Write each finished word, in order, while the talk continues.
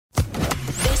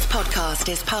podcast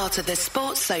is part of the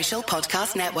Sports Social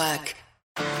Podcast Network.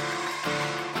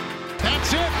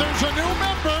 That's it. There's a new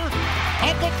member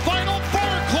of the Final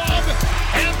Four Club,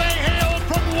 and they hail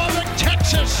from Lubbock,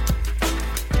 Texas.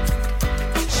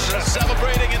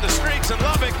 Celebrating in the streets in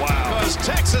Lubbock because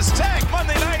Texas Tech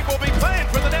Monday night will be playing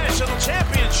for the national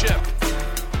championship.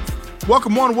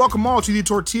 Welcome one, welcome all to the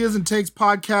Tortillas and Takes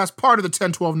podcast, part of the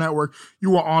 1012 network.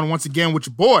 You are on once again with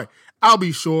your boy, I'll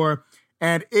be sure.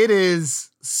 And it is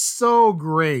so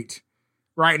great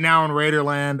right now in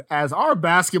Raiderland as our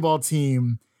basketball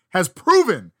team has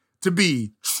proven to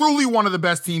be truly one of the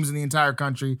best teams in the entire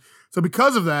country. So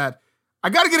because of that, I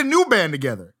got to get a new band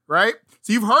together, right?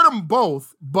 So you've heard them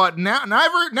both, but now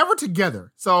never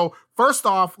together. So first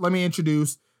off, let me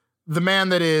introduce the man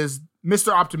that is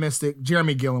Mr. Optimistic,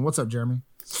 Jeremy Gillen. What's up, Jeremy?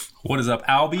 What is up,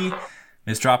 Albie?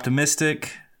 Mr.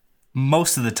 Optimistic,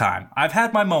 most of the time. I've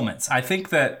had my moments. I think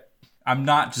that I'm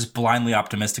not just blindly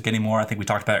optimistic anymore. I think we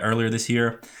talked about it earlier this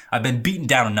year. I've been beaten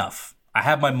down enough. I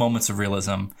have my moments of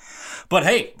realism. But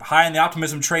hey, high on the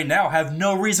optimism train now, have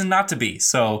no reason not to be.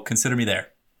 So consider me there.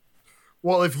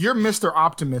 Well, if you're Mr.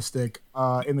 Optimistic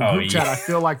in the group chat, I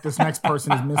feel like this next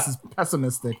person is Mrs.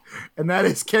 Pessimistic. And that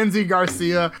is Kenzie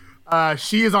Garcia.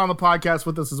 She is on the podcast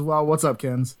with us as well. What's up,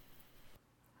 Kenz?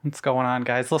 What's going on,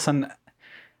 guys? Listen,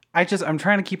 I'm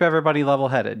trying to keep everybody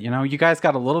level-headed. You know, you guys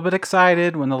got a little bit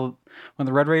excited when the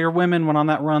Red Raider women went on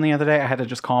that run the other day. I had to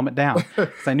just calm it down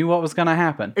because I knew what was going to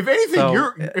happen. If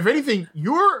anything,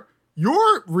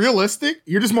 you're realistic.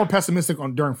 You're just more pessimistic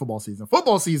during football season.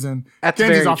 Football season,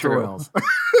 Kenzie's off the rails.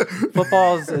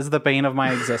 Football is the bane of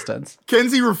my existence.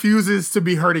 Kenzie refuses to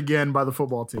be hurt again by the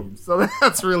football team. So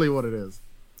that's really what it is.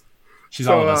 She's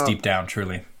all of us deep down,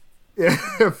 truly. Yeah,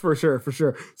 for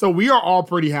sure. So we are all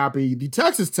pretty happy. The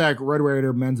Texas Tech Red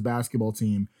Raider men's basketball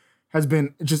team has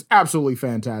been just absolutely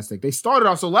fantastic. They started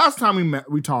off, so last time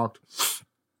we talked,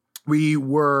 we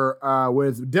were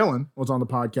with Dylan, was on the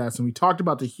podcast, and we talked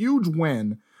about the huge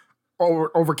win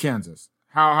over Kansas.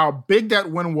 How big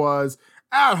that win was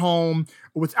at home,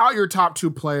 without your top two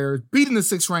players, beating the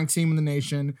 6th-ranked team in the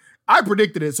nation. I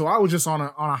predicted it, so I was just on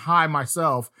a high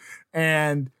myself.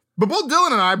 But both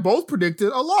Dylan and I both predicted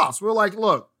a loss. We're like,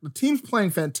 look, the team's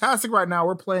playing fantastic right now.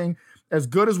 We're playing as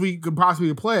good as we could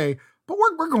possibly play, but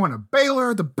we're going to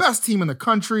Baylor, the best team in the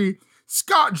country.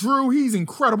 Scott Drew, he's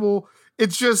incredible.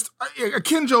 It's just,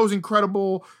 Akinjo's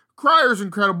incredible. Cryer's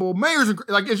incredible. Mayer's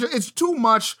incredible. Like, it's too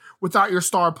much without your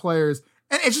star players,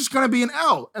 and it's just going to be an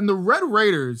L. And the Red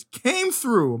Raiders came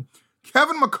through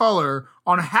Kevin McCullough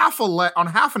on half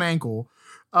an ankle.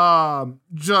 The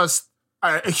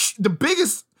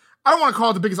biggest, I don't want to call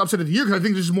it the biggest upset of the year because I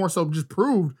think this is more so just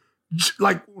proved,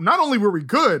 like, not only were we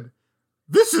good,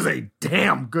 this is a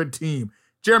damn good team.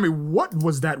 Jeremy, what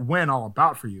was that win all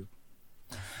about for you?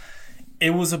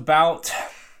 It was about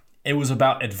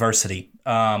adversity,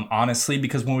 honestly,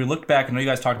 because when we looked back, I know you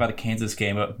guys talked about the Kansas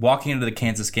game, but walking into the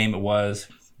Kansas game, it was,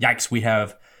 yikes, we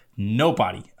have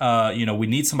nobody. We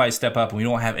need somebody to step up, and we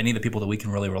don't have any of the people that we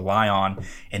can really rely on.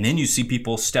 And then you see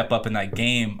people step up in that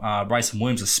game, Bryson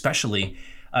Williams especially,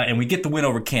 and we get the win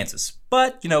over Kansas.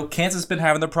 But, Kansas has been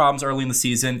having their problems early in the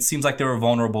season. It seems like they were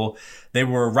vulnerable. They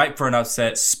were ripe for an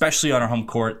upset, especially on our home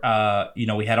court.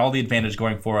 We had all the advantage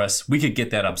going for us. We could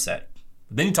get that upset.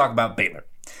 But then you talk about Baylor.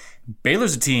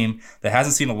 Baylor's a team that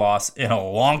hasn't seen a loss in a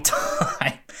long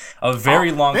time. A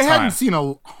very long time. They hadn't seen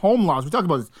a home loss. We talked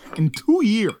about this in 2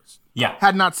 years. Yeah.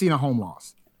 Had not seen a home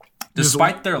loss.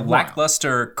 Despite their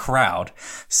lackluster crowd,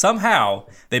 somehow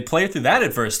they play through that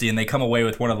adversity and they come away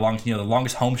with one of the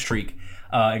longest home streak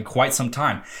in quite some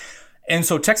time. And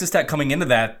so Texas Tech coming into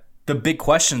that, the big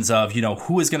questions of,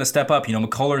 who is going to step up?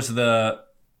 McCullers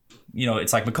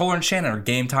it's like McCullough and Shannon are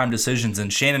game time decisions,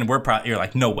 and Shannon, you're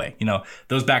like, no way.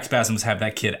 Those back spasms have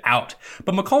that kid out.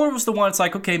 But McCullough was the one, it's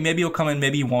like, okay, maybe he'll come in,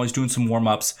 maybe he's doing some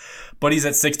warm-ups, but he's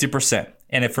at 60%.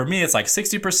 And for me, it's like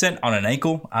 60% on an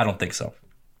ankle. I don't think so.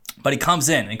 But he comes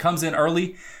in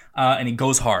early, and he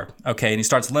goes hard, okay? And he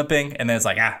starts limping, and then it's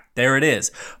like, there it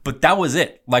is. But that was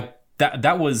it. Like,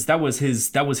 that was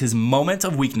his moment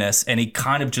of weakness, and he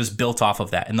kind of just built off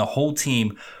of that. And the whole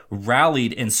team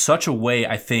rallied in such a way.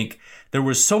 I think there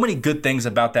were so many good things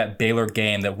about that Baylor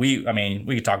game that we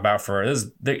could talk about for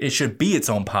this. It should be its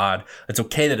own pod. It's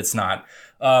okay that it's not.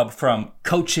 From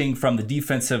coaching, from the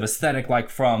defensive aesthetic, like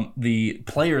from the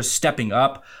players stepping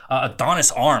up.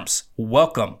 Adonis Arms,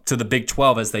 welcome to the Big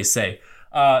 12, as they say.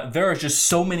 There are just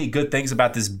so many good things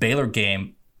about this Baylor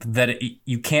game that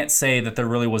you can't say that there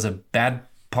really was a bad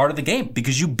part of the game,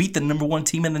 because you beat the number one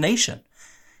team in the nation.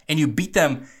 And you beat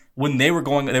them when they were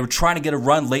trying to get a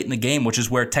run late in the game, which is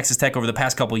where Texas Tech over the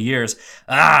past couple of years,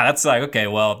 that's like, okay,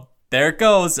 well, There it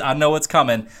goes. I know it's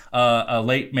coming.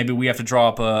 Late, maybe we have to draw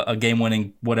up a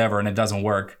game-winning whatever, and it doesn't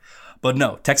work. But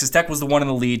no, Texas Tech was the one in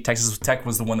the lead. Texas Tech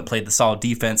was the one that played the solid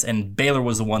defense, and Baylor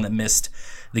was the one that missed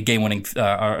the game-winning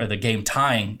or the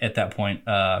game-tying at that point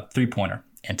three-pointer.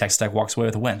 And Texas Tech walks away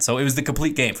with a win. So it was the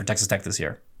complete game for Texas Tech this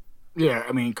year. Yeah,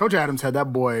 I mean, Coach Adams had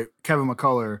that boy, Kevin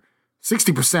McCullough,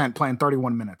 60% playing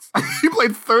 31 minutes. He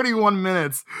played 31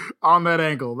 minutes on that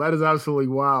ankle. That is absolutely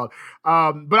wild.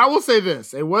 But I will say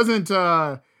this. It wasn't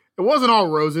all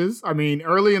roses. I mean,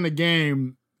 early in the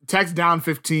game, Tech's down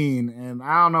 15, and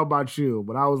I don't know about you,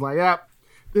 but I was like, yep,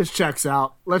 this checks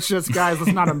out. Let's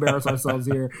not embarrass ourselves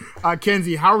here.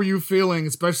 Kenzie, how are you feeling,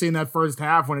 especially in that first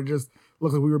half when it just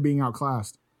looked like we were being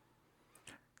outclassed?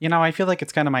 I feel like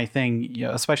it's kind of my thing,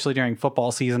 especially during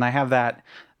football season. I have that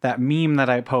meme that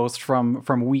I post from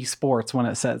Wii Sports when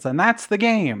it says, and that's the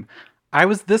game. I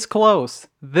was this close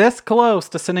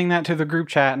to sending that to the group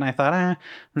chat, and I thought, I'm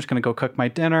just going to go cook my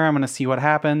dinner. I'm going to see what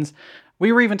happens.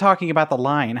 We were even talking about the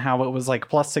line, how it was like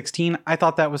plus 16. I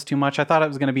thought that was too much. I thought it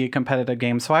was going to be a competitive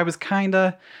game, so I was kind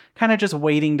of just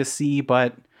waiting to see,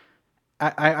 but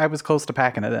I was close to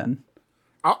packing it in.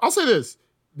 I'll say this.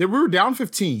 That we were down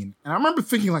 15, and I remember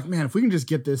thinking, like, man, if we can just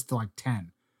get this to like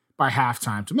 10 by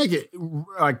halftime to make it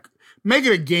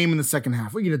a game in the second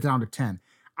half, we get it down to 10.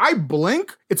 I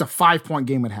blink, it's a 5-point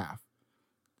game at half.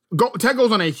 Tech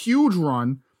goes on a huge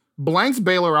run, blanks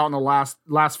Baylor out in the last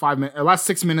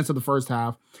 6 minutes of the first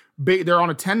half. They're on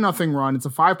a 10-0 run. It's a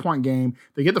 5-point game.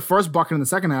 They get the first bucket in the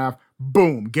second half.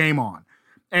 Boom, game on.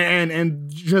 And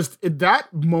just at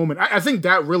that moment, I think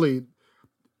that really,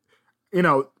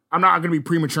 I'm not going to be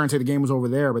premature and say the game was over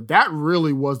there, but that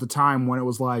really was the time when it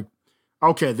was like,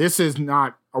 okay, this is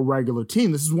not a regular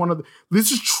team. This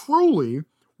is truly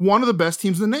one of the best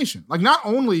teams in the nation. Like, not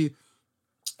only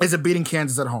is it beating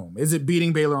Kansas at home, is it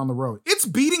beating Baylor on the road? It's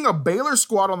beating a Baylor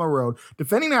squad on the road,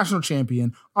 defending national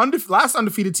champion, last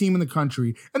undefeated team in the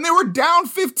country, and they were down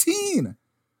 15.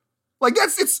 Like,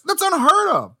 that's unheard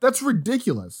of. That's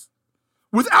ridiculous.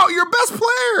 Without your best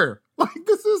player. Like,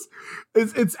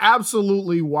 it's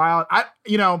absolutely wild.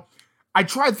 I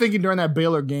tried thinking during that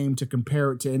Baylor game to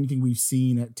compare it to anything we've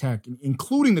seen at Tech,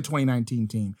 including the 2019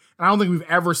 team. And I don't think we've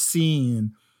ever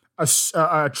seen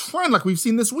a trend like we've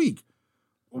seen this week.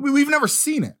 We've never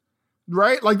seen it,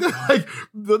 right? Like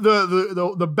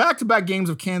the back-to-back games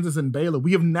of Kansas and Baylor,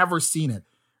 we have never seen it.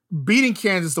 Beating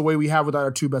Kansas the way we have with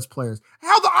our two best players.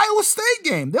 Hell, the Iowa State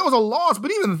game, there was a loss, but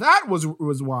even that was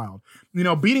wild. Going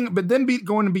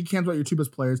to beat Kansas with your two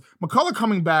best players. McCullough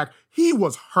coming back, he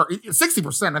was hurt.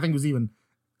 60%, I think, was even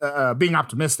being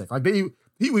optimistic. Like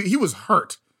he was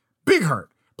hurt, big hurt.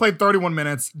 Played 31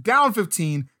 minutes, down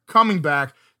 15, coming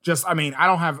back. I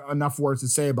don't have enough words to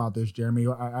say about this, Jeremy.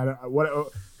 Who are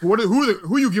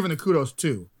you giving the kudos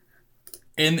to?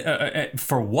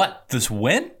 For what? This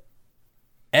win?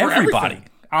 Everybody.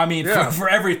 For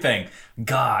everything.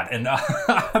 God. And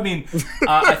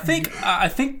I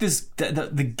think this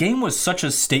the game was such a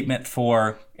statement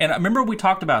for, and I remember we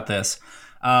talked about this.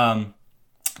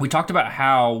 We talked about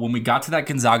how when we got to that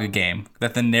Gonzaga game,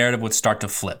 that the narrative would start to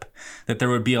flip, that there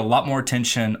would be a lot more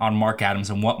attention on Mark Adams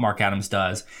and what Mark Adams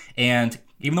does. And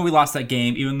even though we lost that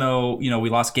game, even though, we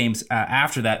lost games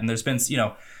after that, and there's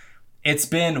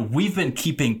been, we've been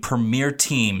keeping premier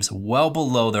teams well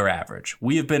below their average.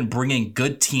 We have been bringing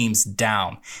good teams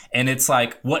down. And it's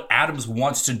like what Adams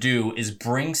wants to do is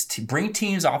bring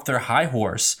teams off their high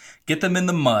horse, get them in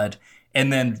the mud,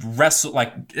 and then wrestle.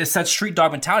 Like, it's that street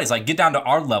dog mentality. It's like, get down to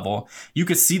our level. You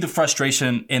could see the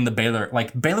frustration in the Baylor.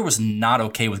 Like, Baylor was not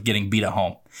okay with getting beat at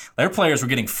home. Their players were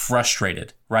getting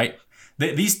frustrated, right?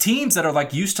 These teams that are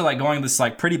like used to like going this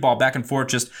like pretty ball back and forth,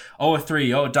 just a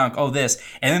three, a dunk, this,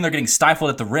 and then they're getting stifled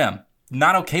at the rim.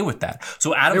 Not okay with that.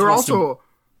 So Adams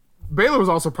Baylor was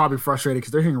also probably frustrated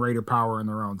because they're hitting Raider power in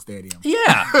their own stadium.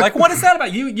 Yeah, like what is that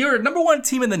about? You're a number one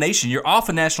team in the nation. You're off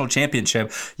a national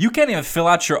championship. You can't even fill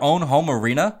out your own home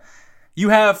arena. You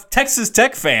have Texas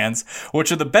Tech fans,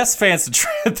 which are the best fans,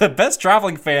 the best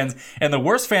traveling fans, and the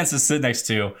worst fans to sit next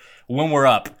to when we're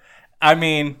up. I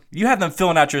mean, you have them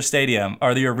filling out your stadium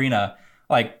or the arena.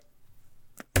 Like,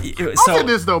 I'll say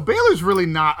this though, Baylor's really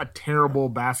not a terrible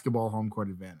basketball home court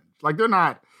advantage. Like, they're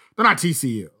not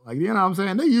TCU. Like, you know what I'm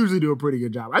saying? They usually do a pretty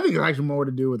good job. I think it's actually more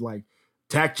to do with like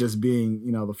Tech just being,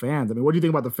 the fans. I mean, what do you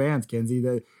think about the fans, Kenzie?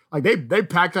 They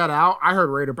packed that out. I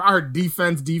heard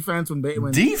defense when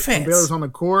Baylor's on the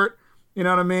court. You know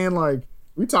what I mean? Like,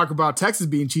 we talk about Texas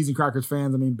being cheese and crackers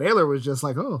fans. I mean, Baylor was just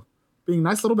like, being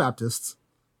nice little Baptists.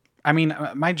 I mean,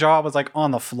 my jaw was like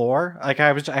on the floor. Like I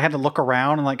had to look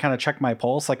around and like kind of check my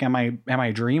pulse. Like, am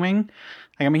I dreaming?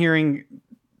 Like, I'm hearing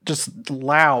just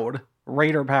loud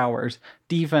Raider powers,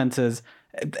 defenses,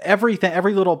 everything,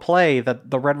 every little play that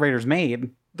the Red Raiders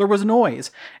made, there was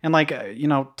noise. And like,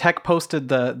 Tech posted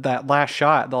that last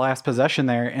shot, the last possession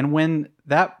there. And when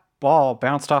that ball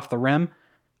bounced off the rim,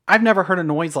 I've never heard a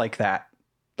noise like that.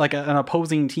 Like an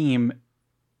opposing team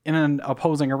in an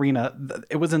opposing arena.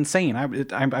 It was insane.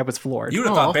 I was floored. You would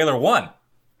have thought Baylor won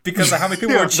because of how many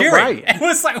people were cheering. Right. It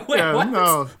was like, wait, what?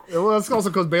 No. Well, it's also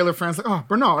because Baylor fans like, oh,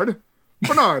 Bernard,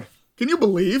 can you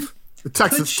believe the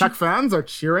Texas Tech fans are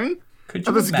cheering at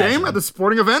this game, at the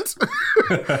sporting event?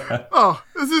 Oh,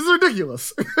 this is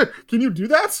ridiculous. Can you do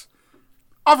that?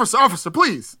 Officer,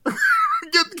 please.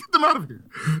 Get them out of here.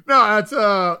 No, it's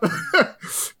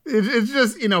it's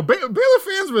just, Baylor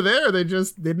fans were there. They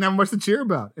just didn't have much to cheer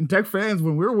about. And Tech fans,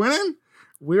 when we're winning,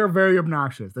 we are very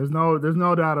obnoxious. There's no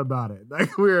doubt about it.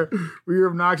 Like we're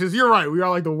obnoxious. You're right. We are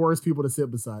like the worst people to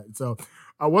sit beside. So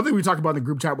one thing we talked about in the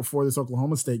group chat before this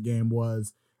Oklahoma State game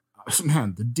was,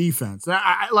 man, the defense.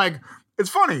 I like, it's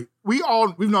funny. We've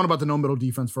known about the no middle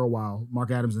defense for a while.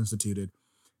 Mark Adams instituted.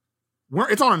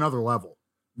 It's on another level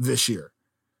this year.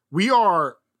 We've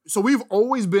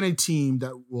always been a team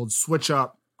that will switch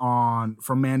up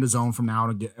from man to zone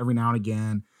every now and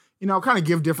again, kind of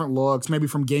give different looks, maybe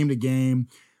from game to game.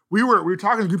 We were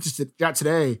talking in the group chat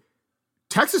today.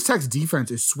 Texas Tech's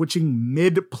defense is switching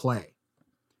mid-play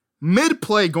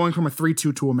going from a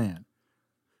 3-2 to a man,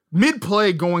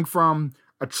 mid-play going from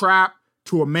a trap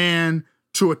to a man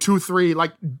to a 2-3,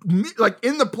 like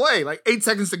in the play, like 8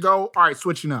 seconds to go. All right,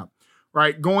 switching up.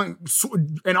 Right,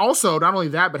 and also not only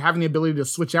that, but having the ability to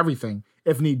switch everything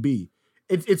if need be.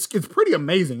 It's pretty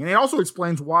amazing, and it also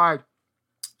explains why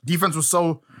defense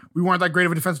we weren't that great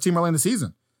of a defensive team early in the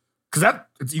season. Because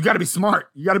you got to be smart.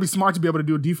 You got to be smart to be able to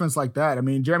do a defense like that. I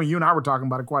mean, Jeremy, you and I were talking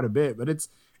about it quite a bit, but it's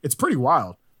pretty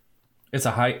wild. It's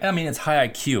high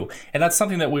IQ, and that's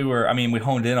something that we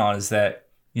honed in on, is that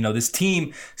this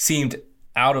team seemed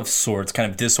out of sorts, kind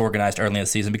of disorganized early in the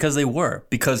season because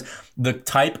the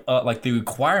type the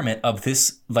requirement of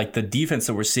this, like the defense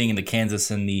that we're seeing in the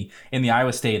Kansas and the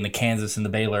Iowa State and the Kansas and the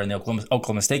Baylor and the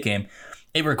Oklahoma State game,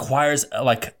 it requires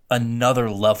like another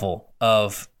level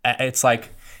of, it's like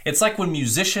when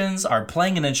musicians are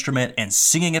playing an instrument and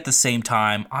singing at the same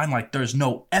time. I'm like, there's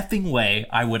no effing way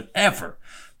I would ever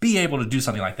be able to do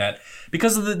something like that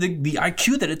because of the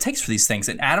IQ that it takes for these things.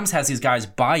 And Adams has these guys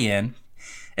buy in.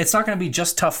 It's not going to be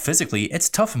just tough physically. It's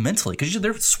tough mentally because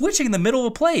they're switching in the middle of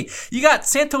a play. You got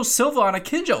Santos Silva on a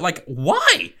Kinjo. Like,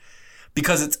 why?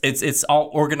 Because it's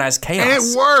all organized chaos. And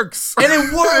it works.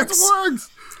 It works.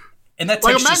 And that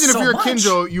takes imagine if you're much. a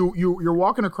Kinjo, you're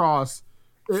walking across,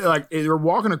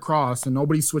 and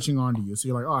nobody's switching onto you. So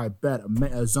you're like, oh, I bet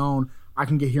a zone. I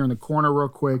can get here in the corner real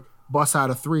quick, bust out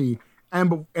a 3.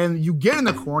 And you get in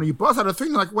the corner, you bust out a 3,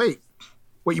 and you're like, wait,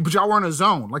 but y'all were in a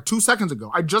zone like 2 seconds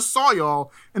ago. I just saw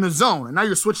y'all in a zone, and now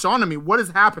you're switched on to me. What is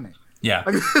happening? Yeah.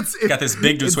 Got this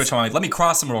big dude switch on. Like, let me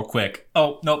cross him real quick.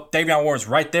 Oh, nope. Davion Warren's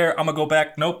right there. I'm going to go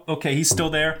back. Nope. Okay, he's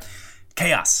still there.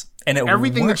 Chaos. And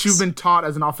everything works. that you've been taught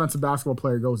as an offensive basketball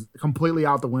player goes completely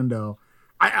out the window.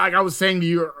 I was saying to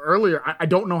you earlier, I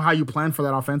don't know how you plan for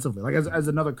that offensively. Like, as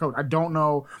another coach, I don't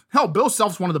know. Hell, Bill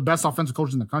Self's one of the best offensive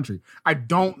coaches in the country. I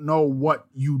don't know what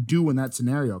you do in that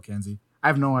scenario, Kenzie. I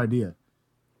have no idea.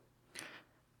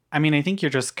 I mean, I think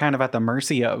you're just kind of at the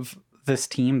mercy of this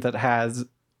team that had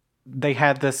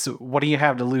this what do you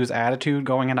have to lose attitude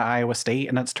going into Iowa State,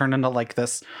 and it's turned into like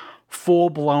this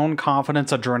full-blown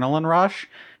confidence adrenaline rush.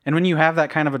 And when you have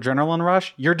that kind of adrenaline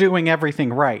rush, you're doing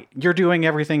everything right. You're doing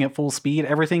everything at full speed.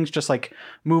 Everything's just like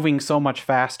moving so much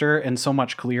faster and so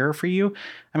much clearer for you.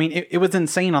 I mean, it was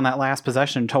insane on that last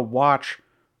possession to watch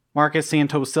Marcus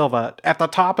Santos Silva at the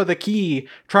top of the key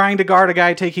trying to guard a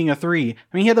guy taking a 3. I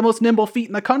mean, he had the most nimble feet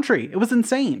in the country. It was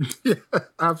insane. Yeah,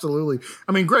 absolutely.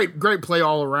 I mean, great play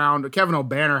all around. Kevin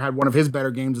O'Banner had one of his better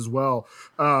games as well,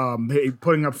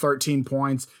 putting up 13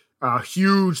 points.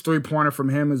 Huge 3-pointer from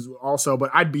him is also,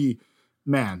 but the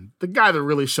guy that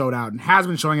really showed out and has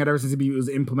been showing it ever since he was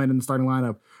implemented in the starting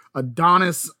lineup,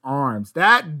 Adonis Arms.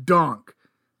 That dunk,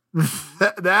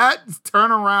 that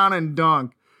turnaround and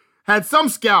dunk, had some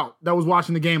scout that was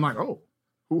watching the game like, oh,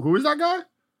 who is that guy?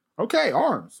 Okay,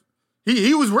 Arms.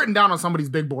 He was written down on somebody's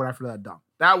big board after that dunk.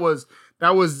 That was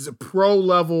pro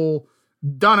level.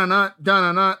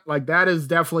 Dun-a-nut. Like, that is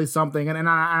definitely something. And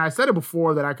I said it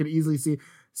before that I could easily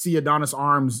see Adonis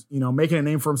Arms, making a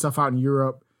name for himself out in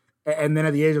Europe, and then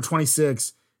at the age of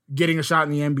 26, getting a shot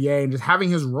in the NBA and just having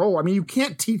his role. I mean, you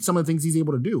can't teach some of the things he's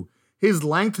able to do. His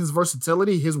length, his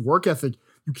versatility, his work ethic,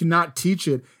 you cannot teach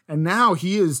it. And now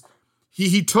he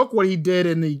took what he did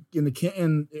in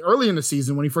early in the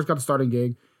season when he first got the starting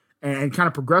gig and kind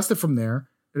of progressed it from there.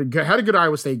 had a good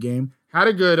Iowa State game, had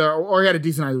a good, or he had a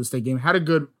decent Iowa State game, had a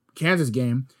good Kansas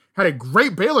game, had a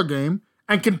great Baylor game,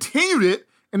 and continued it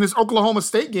in this Oklahoma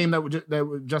State game that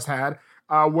we just had,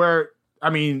 where, I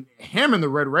mean, him and the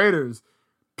Red Raiders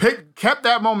kept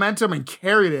that momentum and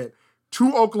carried it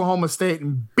to Oklahoma State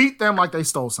and beat them like they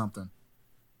stole something.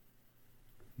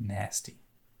 Nasty.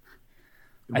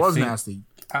 It was nasty.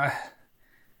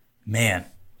 Man.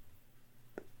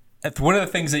 One of the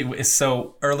things that is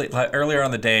so early, like earlier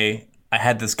on the day, I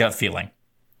had this gut feeling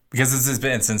because this has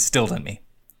been instilled in me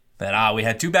that we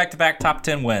had 2 back-to-back top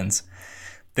 10 wins.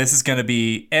 This is going to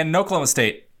be, and Oklahoma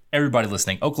State, everybody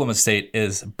listening, Oklahoma State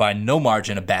is by no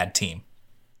margin a bad team.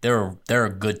 They're a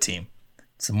good team.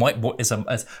 It's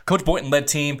a Coach Boynton-led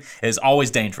team is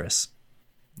always dangerous.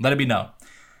 Let it be known.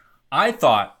 I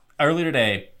thought earlier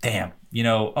today, damn,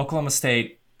 Oklahoma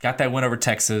State got that win over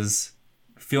Texas,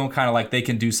 feeling kind of like they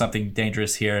can do something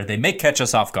dangerous here. They may catch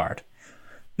us off guard.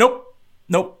 Nope.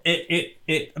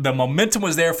 The momentum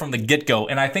was there from the get-go,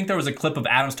 and I think there was a clip of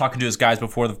Adams talking to his guys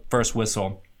before the first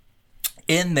whistle.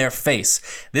 In their face,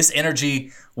 this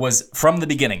energy was from the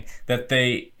beginning that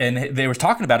they were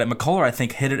talking about it. McCullough, I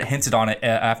think, hinted on it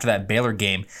after that Baylor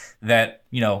game that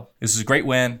this is a great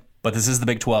win, but this is the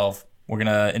Big 12. We're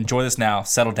gonna enjoy this now,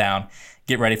 settle down,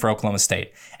 get ready for Oklahoma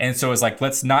State. And so it's like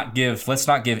let's not give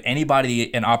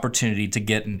anybody an opportunity to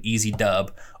get an easy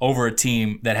dub over a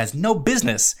team that has no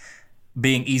business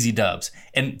being easy dubs.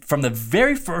 And from the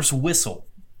very first whistle,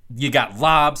 you got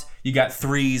lobs, you got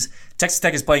threes. Texas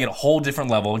Tech is playing at a whole different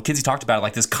level. And Kinsey talked about it,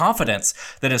 like this confidence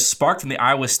that is sparked from the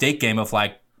Iowa State game of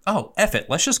like, oh, F it.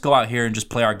 Let's just go out here and just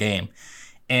play our game.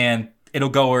 And it'll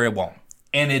go where it won't.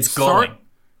 And it's going.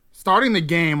 Starting the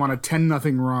game on a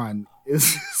 10-0 run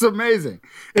is amazing.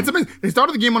 It's amazing. They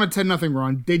started the game on a 10-0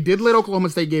 run. They did let Oklahoma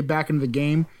State get back into the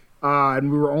game. And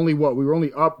we were only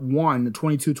up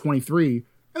 22-23.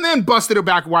 And then busted it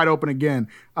back wide open again.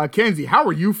 Kenzie, how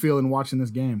were you feeling watching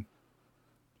this game?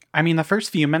 I mean, the first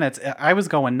few minutes, I was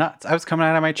going nuts. I was coming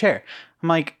out of my chair. I'm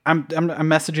like, I'm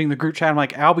messaging the group chat. I'm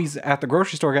like, Albie's at the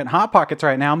grocery store getting Hot Pockets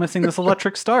right now, missing this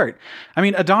electric start. I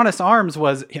mean, Adonis Arms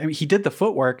he did the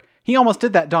footwork. He almost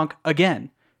did that dunk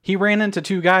again. He ran into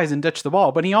 2 guys and ditched the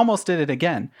ball, but he almost did it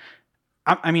again.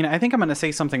 I mean, I think I'm going to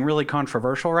say something really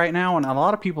controversial right now, and a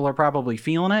lot of people are probably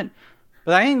feeling it,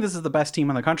 but I think this is the best team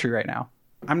in the country right now.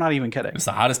 I'm not even kidding. It's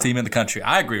the hottest team in the country.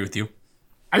 I agree with you.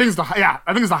 I think it's the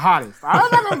hottest. I'm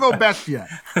not going to go best yet,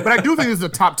 but I do think it's the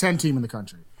top 10 team in the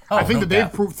country. I think that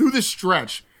they've proved through this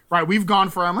stretch, right? We've gone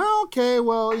from,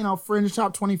 fringe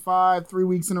top 25 3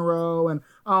 weeks in a row, and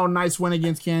nice win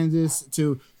against Kansas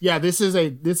to, this is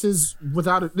a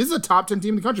top 10 team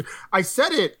in the country. I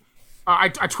said it. I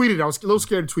tweeted. I was a little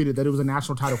scared to tweet it that it was a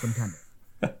national title contender,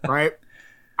 right?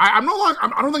 I'm no longer.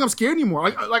 I don't think I'm scared anymore.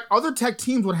 Like other Tech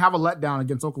teams would have a letdown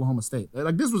against Oklahoma State.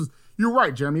 Like this was. You're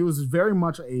right, Jeremy. It was very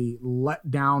much a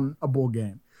letdown, a bowl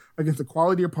game against a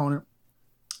quality opponent,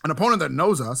 an opponent that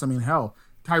knows us. I mean, hell,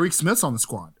 Tyreek Smith's on the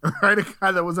squad, right? A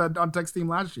guy that was on Tech's team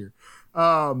last year.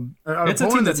 It's a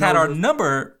team that's had our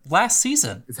number last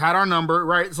season. It's had our number,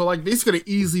 right? So like this could have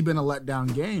easily been a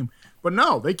letdown game, but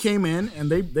no, they came in and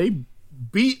they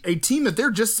beat a team that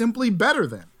they're just simply better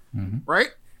than, right?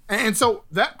 And so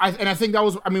I think that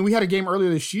was, I mean, we had a game earlier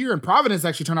this year and Providence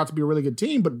actually turned out to be a really good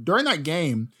team. But during that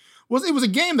game, it was a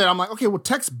game that I'm like, okay, well,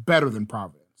 Tech's better than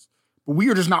Providence. But we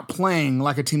are just not playing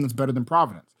like a team that's better than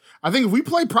Providence. I think if we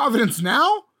play Providence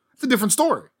now, it's a different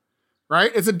story,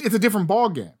 right? It's a different ball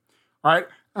game, all right?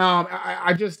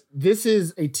 This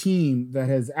is a team that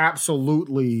has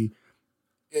absolutely,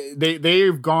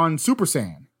 they've gone Super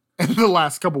Saiyan in the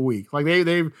last couple weeks. Like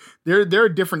they're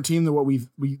a different team than what we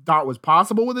thought was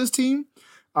possible with this team.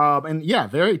 And yeah,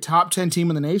 they're a top 10 team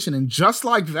in the nation. And just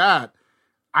like that,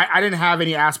 I didn't have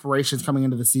any aspirations coming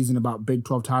into the season about Big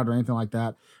 12 title or anything like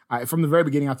that. From the very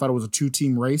beginning, I thought it was a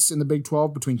 2-team race in the Big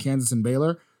 12 between Kansas and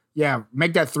Baylor. Yeah,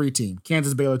 make that 3-team.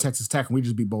 Kansas, Baylor, Texas Tech, and we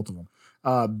just beat both of them.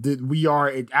 We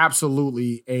are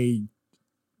absolutely a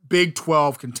Big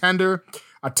 12 contender,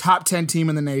 a top 10 team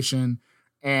in the nation,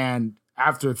 and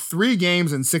after 3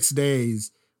 games in 6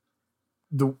 days,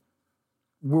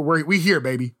 we here,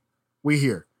 baby. We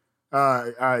here.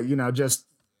 Just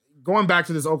going back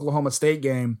to this Oklahoma State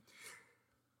game.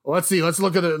 Let's see. Let's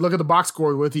look at the box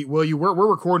score with you. Will you? We're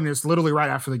recording this literally right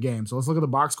after the game, so let's look at the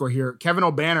box score here. Kevin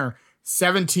O'Banner,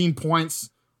 17 points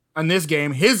in this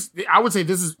game. I would say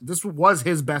this was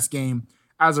his best game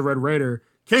as a Red Raider.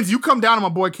 Kenzie, you come down on my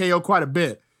boy KO quite a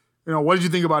bit. What did you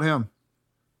think about him?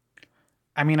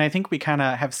 I mean, I think we kind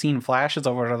of have seen flashes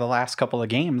over the last couple of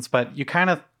games, but you kind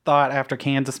of thought after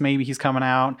Kansas maybe he's coming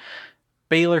out.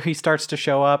 Baylor, he starts to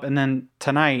show up. And then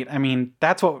tonight, I mean,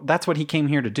 that's what he came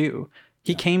here to do.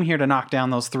 He came here to knock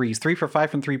down those threes. 3 for 5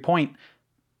 from 3-point.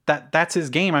 That's his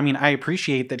game. I mean, I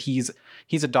appreciate that he's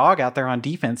a dog out there on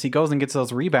defense. He goes and gets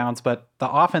those rebounds, but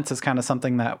the offense is kind of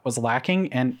something that was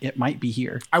lacking, and it might be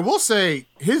here. I will say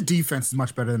his defense is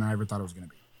much better than I ever thought it was going to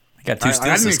be. He got 2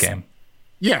 steals this game.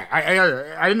 Yeah,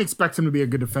 I didn't expect him to be a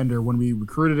good defender when we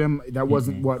recruited him. That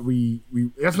wasn't what we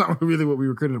that's not really what we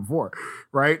recruited him for,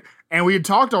 right? And we had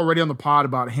talked already on the pod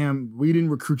about him. We didn't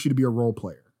recruit you to be a role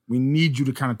player. We need you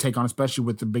to kind of take on, especially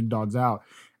with the big dogs out.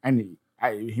 And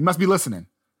he must be listening.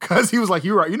 Because he was like,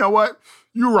 you're right. You know what?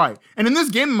 You're right. And in this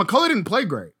game, McCullough didn't play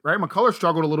great, right? McCullough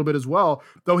struggled a little bit as well,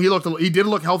 though he did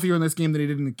look healthier in this game than he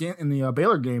did in the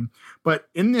Baylor game. But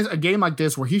in a game like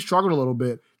this where he struggled a little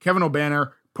bit, Kevin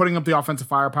O'Banner putting up the offensive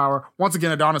firepower. Once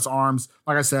again, Adonis Arms,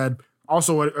 like I said,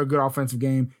 also a good offensive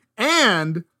game.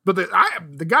 But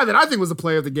the guy that I think was the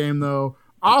player of the game, though,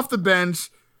 off the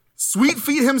bench, sweet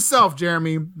feet himself,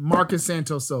 Jeremy, Marcus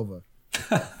Santos Silva.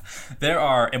 There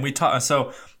are, and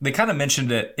so they kind of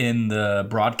mentioned it in the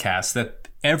broadcast that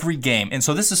every game, and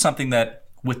so this is something that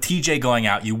with TJ going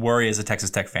out, you worry as a Texas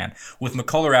Tech fan. With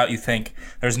McCullough out, you think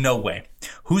there's no way.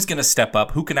 Who's going to step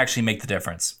up? Who can actually make the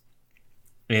difference?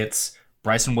 It's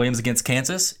Bryson Williams against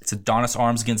Kansas. It's Adonis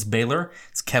Arms against Baylor.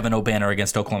 It's Kevin O'Banner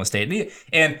against Oklahoma State.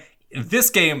 And this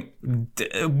game,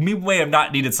 we may have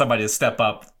not needed somebody to step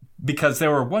up because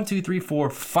there were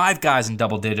 5 guys in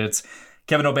double digits.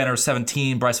 Kevin O'Banner with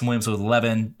 17, Bryson Williams with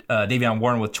 11, Davion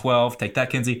Warren with 12. Take that,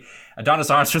 Kinsey. Adonis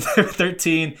Arms with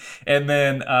 13. And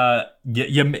then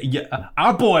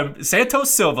our boy, Santos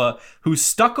Silva, who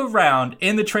stuck around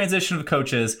in the transition of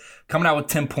coaches, coming out with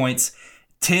 10 points,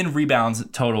 10 rebounds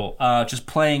total,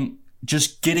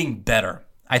 just getting better.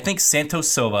 I think Santos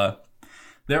Silva,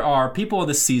 there are people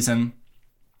this season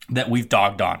that we've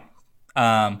dogged on.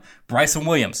 Bryson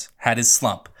Williams had his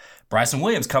slump. Bryson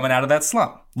Williams coming out of that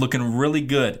slump, looking really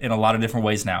good in a lot of different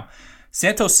ways now.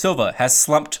 Santos Silva has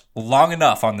slumped long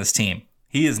enough on this team.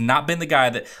 He has not been the guy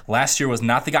that last year was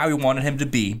not the guy we wanted him to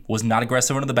be, was not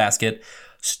aggressive under the basket,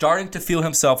 starting to feel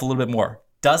himself a little bit more.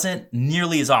 Doesn't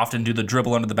nearly as often do the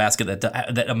dribble under the basket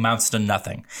that amounts to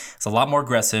nothing. It's a lot more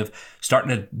aggressive, starting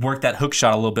to work that hook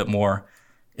shot a little bit more.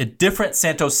 A different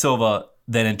Santos Silva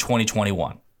than in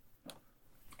 2021.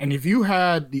 And if you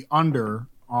had the under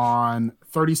on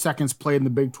 30 seconds played in the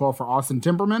Big 12 for Austin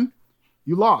Timberman,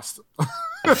 you lost.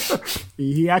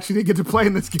 He actually didn't get to play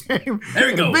in this game. There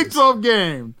he goes. Big 12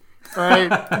 game. Right?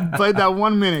 Played that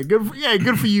 1 minute. Good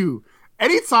for you.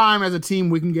 Anytime as a team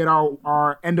we can get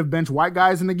our end of bench white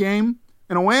guys in the game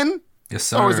and a win, yes,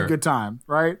 sir. It's always a good time,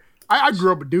 right? I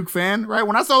grew up a Duke fan, right?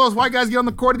 When I saw those white guys get on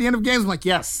the court at the end of games, I'm like,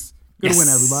 yes. Good win,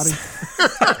 everybody.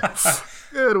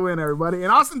 Good win, everybody.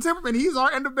 And Austin Timberman, he's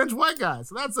our end of bench white guy.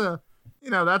 So that's a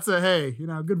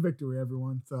good victory,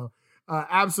 everyone. So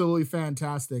absolutely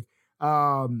fantastic.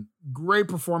 Great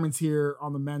performance here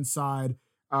on the men's side.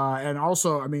 And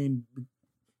also, I mean,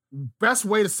 best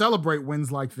way to celebrate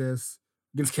wins like this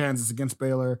against Kansas, against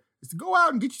Baylor, is to go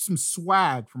out and get you some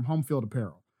swag from Home Field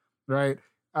Apparel, right?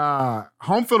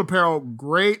 Home Field Apparel,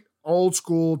 great old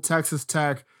school Texas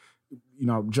Tech. You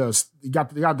know, just they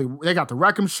got the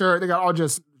Reckham shirt. They got all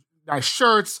just nice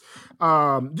shirts,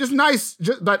 just nice,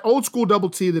 just that old school double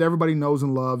T that everybody knows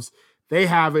and loves. They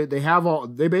have it. They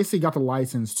basically got the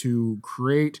license to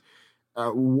create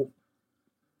all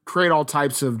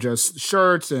types of just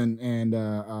shirts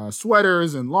and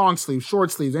sweaters and long sleeves,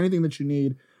 short sleeves, anything that you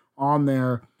need on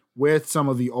there with some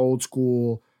of the old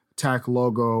school Tech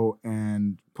logo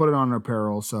and put it on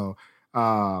apparel. So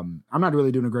I'm not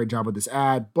really doing a great job with this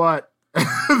ad, but at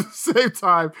the same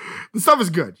time, the stuff is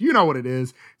good. You know what it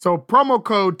is. So promo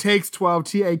code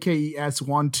TAKES12,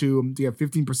 TAKES12 to get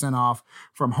 15% off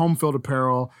from Home Field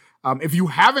Apparel. If you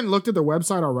haven't looked at their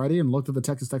website already and looked at the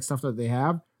Texas Tech stuff that they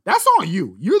have, that's on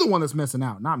you. You're the one that's missing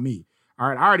out, not me. All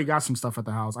right, I already got some stuff at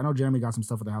the house. I know Jeremy got some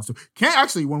stuff at the house too.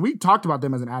 Actually, when we talked about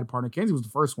them as an ad partner, Kenzie was the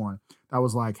first one that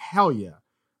was like, hell yeah.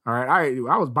 All right,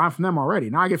 I was buying from them already.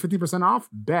 Now I get 15% off?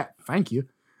 Bet. Thank you.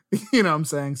 You know what I'm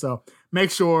saying? So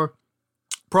make sure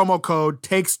promo code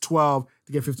TAKES12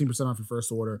 to get 15% off your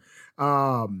first order.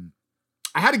 I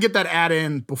had to get that ad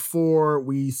in before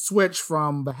we switch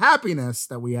from the happiness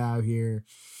that we have here,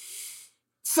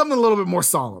 something a little bit more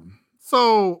solemn.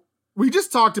 So we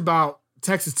just talked about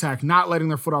Texas Tech not letting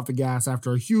their foot off the gas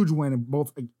after a huge win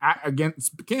both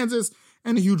against Kansas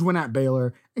and a huge win at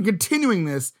Baylor, and continuing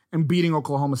this and beating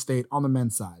Oklahoma State on the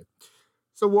men's side.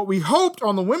 So what we hoped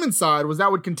on the women's side was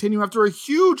that would continue after a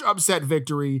huge upset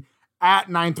victory at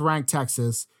 9th-ranked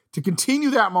Texas to continue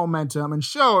that momentum and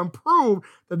show and prove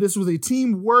that this was a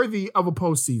team worthy of a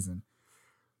postseason.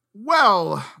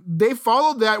 Well, they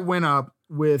followed that win up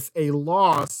with a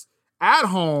loss at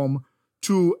home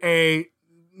to a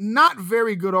not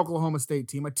very good Oklahoma State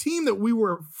team, a team that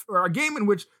a game in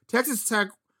which Texas Tech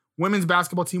women's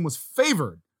basketball team was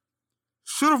favored.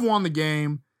 Should have won the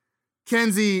game.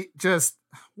 Kenzie, just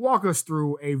walk us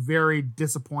through a very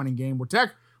disappointing game where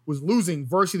Tech was losing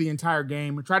virtually the entire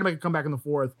game and tried to make a comeback in the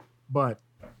fourth, but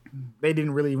they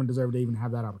didn't really even deserve to even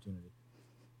have that opportunity.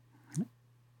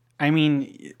 I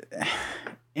mean,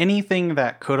 anything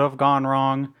that could have gone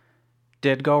wrong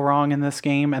did go wrong in this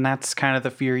game, and that's kind of the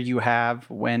fear you have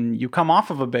when you come off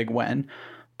of a big win.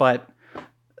 But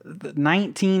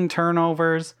 19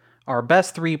 turnovers, our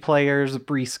best three players,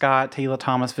 Bree Scott, Taylor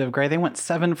Thomas, Viv Gray, they went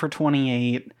 7 for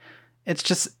 28. It's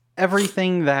just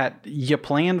everything that you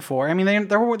planned for. I mean, they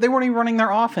weren't even running their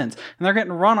offense, and they're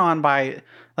getting run on by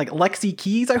like Lexi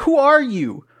Keys. Like, who are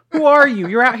you? Who are you?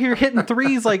 You're out here hitting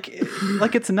threes like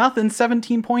it's nothing.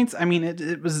 17 points. I mean,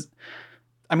 it was.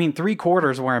 I mean, 3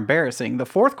 quarters were embarrassing. The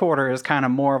fourth quarter is kind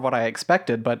of more of what I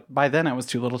expected, but by then it was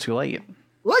too little too late.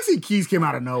 Lexi Keys came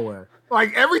out of nowhere.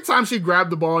 Like, every time she grabbed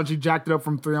the ball and she jacked it up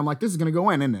from 3, I'm like, this is going to go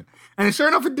in, isn't it? And sure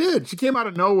enough, it did. She came out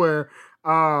of nowhere.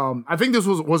 I think this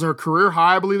was her career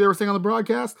high, I believe they were saying on the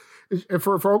broadcast,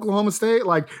 for Oklahoma State.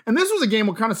 Like, and this was a game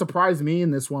what kind of surprised me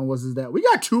in this one is that we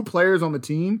got 2 players on the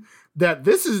team that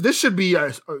this should be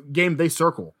a game they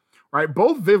circle. Right,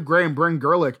 both Viv Gray and Bryn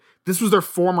Gerlich, this was their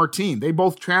former team. They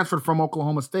both transferred from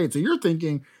Oklahoma State. So you're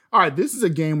thinking, all right, this is a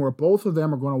game where both of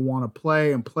them are going to want to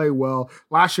play and play well.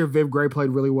 Last year, Viv Gray played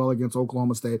really well against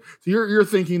Oklahoma State. So you're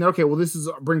thinking, okay, well, this is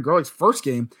Bryn Gerlich's first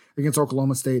game against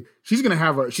Oklahoma State. She's going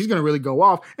to really go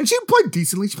off, and she played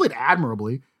decently. She played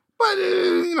admirably,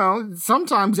 but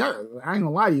sometimes I ain't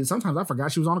gonna lie to you. Sometimes I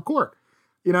forgot she was on the court.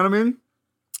 You know what I mean?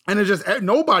 And it just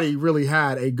nobody really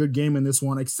had a good game in this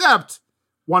one except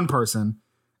one person,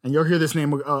 and you'll hear this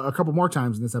name a couple more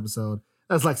times in this episode.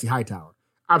 That's Lexi Hightower.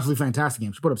 Absolutely fantastic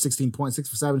game. She put up 16 points, 6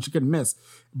 for 7. She couldn't miss.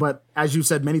 But as you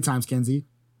said many times, Kenzie,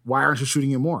 why aren't you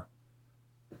shooting it more?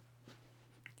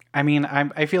 I mean,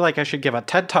 I feel like I should give a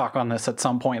TED Talk on this at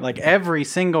some point. Like, every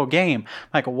single game.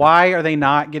 Like, why are they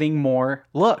not getting more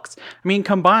looks? I mean,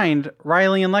 combined,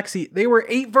 Riley and Lexi, they were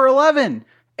 8 for 11.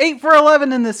 8 for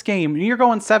 11 in this game. You're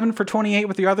going 7 for 28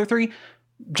 with your other 3.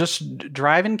 Just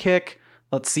drive and kick.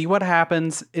 Let's see what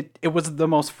happens. It was the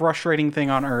most frustrating thing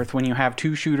on earth when you have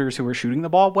 2 shooters who are shooting the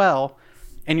ball well,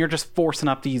 and you're just forcing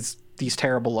up these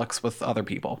terrible looks with other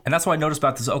people. And that's what I noticed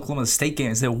about this Oklahoma State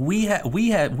game is that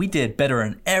we did better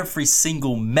in every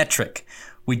single metric.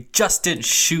 We just didn't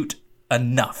shoot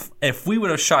enough. If we would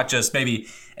have shot just maybe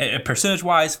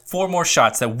percentage-wise 4 more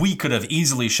shots that we could have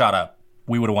easily shot up,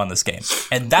 we would have won this game.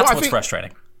 And that's what's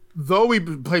frustrating. Though we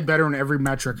played better in every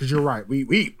metric, because you're right,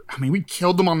 we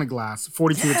killed them on the glass,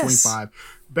 42 to 25.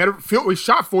 Better field, we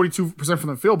shot 42% from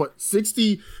the field, but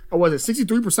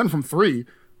 63% from 3,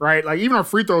 right? Like, even our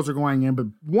free throws are going in. But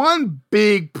one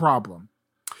big problem: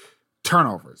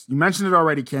 turnovers. You mentioned it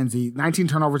already, Kenzie. 19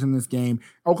 turnovers in this game.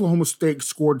 Oklahoma State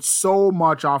scored so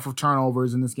much off of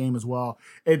turnovers in this game as well.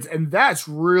 And that's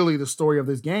really the story of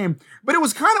this game. But it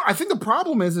was kind of, I think the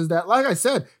problem is that, like I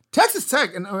said, Texas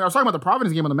Tech, and I was talking about the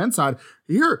Providence game on the men's side,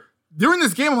 here, during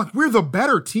this game, I'm like, we're the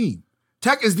better team.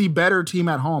 Tech is the better team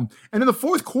at home. And in the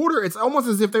fourth quarter, it's almost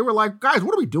as if they were like, guys,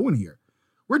 what are we doing here?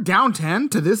 We're down 10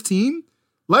 to this team.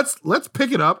 Let's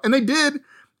pick it up. And they did.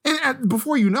 And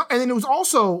before you know, and then it was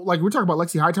also, like, we're talking about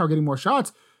Lexi Hightower getting more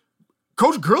shots.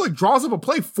 Coach Gerlich draws up a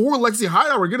play for Lexi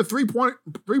Hightower to get a three-pointer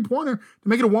to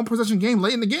make it a 1-possession game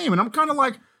late in the game. And I'm kind of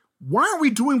like, why aren't we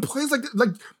doing plays like this? Like,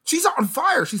 she's on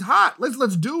fire. She's hot.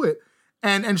 Let's do it.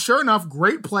 And sure enough,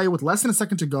 great play with less than a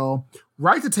second to go,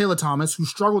 right to Taylor Thomas, who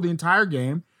struggled the entire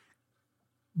game,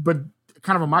 but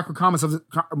kind of a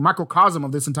microcosm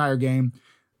of this entire game.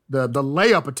 The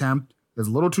layup attempt is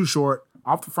a little too short,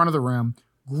 off the front of the rim.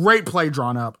 Great play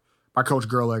drawn up by Coach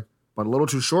Gerlich, but a little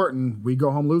too short, and we go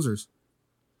home losers.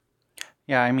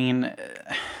 Yeah, I mean,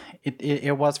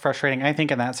 it was frustrating. I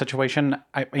think in that situation,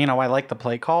 I like the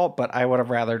play call, but I would have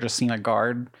rather just seen a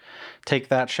guard take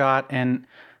that shot. And,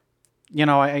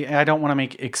 I don't want to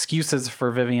make excuses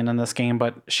for Vivian in this game,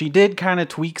 but she did kind of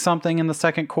tweak something in the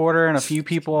second quarter, and a few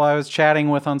people I was chatting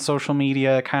with on social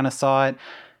media kind of saw it.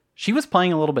 She was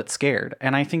playing a little bit scared,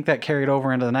 and I think that carried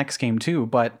over into the next game too,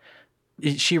 but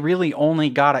she really only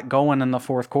got it going in the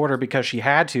fourth quarter because she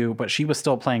had to, but she was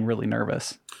still playing really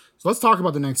nervous. So let's talk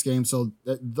about the next game. So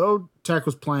though Tech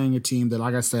was playing a team that,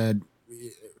 like I said,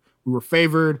 we were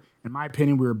favored. In my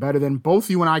opinion, we were better than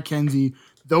both you and I, Kenzie.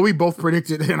 Though we both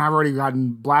predicted, and I've already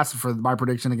gotten blasted for my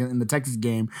prediction again in the Texas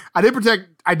game. I did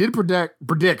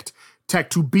predict Tech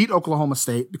to beat Oklahoma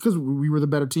State because we were the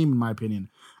better team, in my opinion.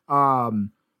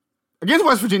 Against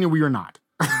West Virginia, we are not.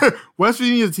 West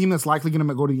Virginia is a team that's likely going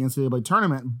to go to the NCAA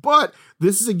tournament, but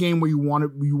this is a game where you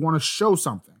want to show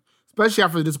something, especially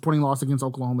after the disappointing loss against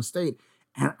Oklahoma State.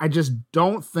 And I just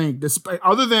don't think, despite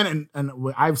other than, and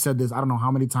I've said this, I don't know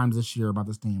how many times this year about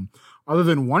this team, other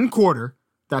than one quarter,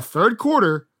 that third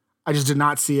quarter, I just did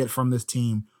not see it from this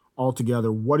team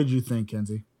altogether. What did you think,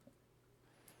 Kenzie?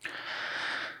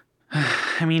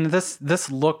 I mean,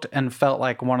 this looked and felt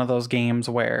like one of those games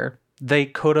where they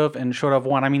could have and should have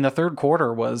won. I mean, the third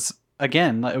quarter was,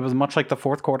 again, it was much like the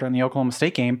fourth quarter in the Oklahoma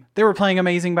State game. They were playing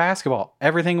amazing basketball.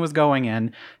 Everything was going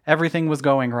in. Everything was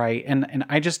going right. And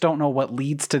I just don't know what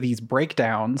leads to these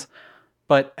breakdowns.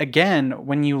 But again,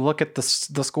 when you look at the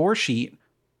score sheet,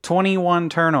 21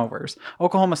 turnovers.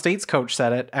 Oklahoma State's coach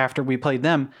said it after we played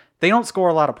them. They don't score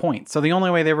a lot of points. So the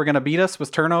only way they were going to beat us was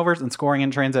turnovers and scoring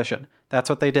in transition. That's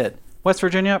what they did. West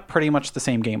Virginia, pretty much the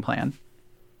same game plan.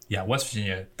 Yeah, West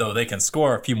Virginia, though, they can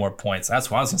score a few more points. That's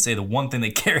why I was going to say the one thing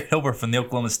they carried over from the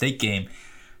Oklahoma State game,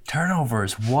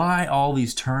 turnovers. Why all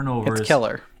these turnovers? It's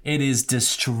killer. It is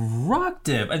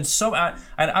destructive. And so I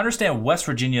understand West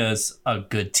Virginia is a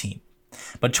good team,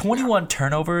 but 21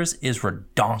 turnovers is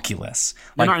redonkulous.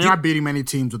 You're not beating many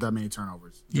teams with that many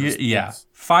turnovers.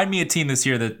 Find me a team this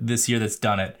year that's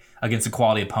done it against a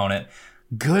quality opponent.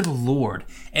 Good Lord.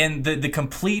 And the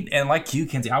complete, and like you,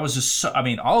 Kenzie, I was just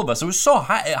all of us, it was so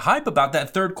hype about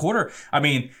that third quarter. I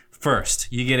mean,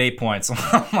 first, you get 8 points.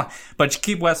 But you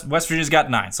keep West Virginia's got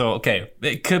 9. So, okay,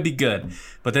 it could be good.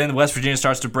 But then West Virginia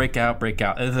starts to break out.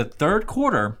 In the third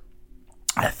quarter,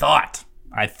 I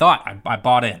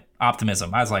bought in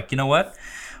optimism. I was like, you know what?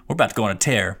 We're about to go on a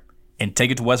tear and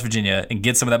take it to West Virginia and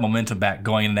get some of that momentum back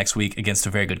going into next week against a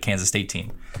very good Kansas State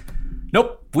team.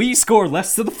 Nope, we scored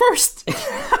less than the first.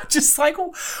 Just like,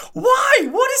 why?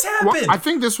 What has happened? Well, I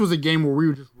think this was a game where we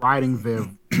were just riding Viv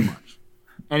too much.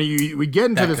 And we get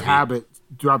into this habit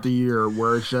throughout the year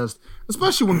where it's just,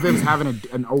 especially when Viv's having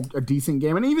a decent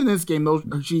game, and even this game,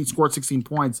 she scored 16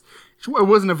 points.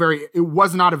 It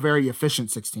was not a very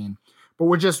efficient 16. But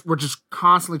we're just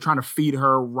constantly trying to feed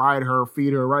her, ride her,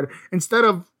 instead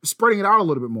of spreading it out a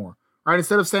little bit more, right?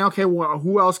 Instead of saying, okay, well,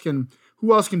 who else can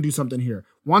do something here?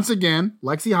 Once again,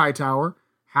 Lexi Hightower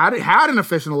had an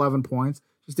efficient 11 points,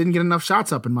 just didn't get enough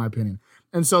shots up, in my opinion.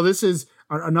 And so this is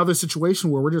another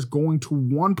situation where we're just going to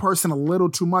one person a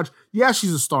little too much. Yeah,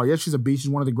 she's a star. Yeah, she's a beast.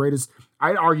 She's one of the greatest.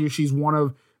 I'd argue she's one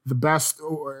of the best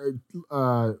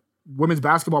women's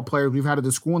basketball players we've had at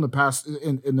the school in the past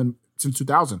since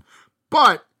 2000.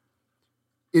 But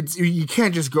you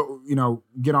can't just go,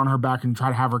 get on her back and try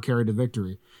to have her carry the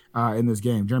victory in this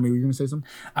game. Jeremy, were you going to say something?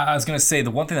 I was going to say the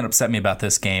one thing that upset me about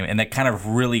this game, and that kind of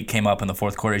really came up in the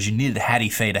fourth quarter, is you needed Hattie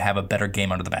Faye to have a better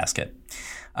game under the basket.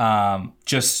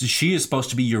 She is supposed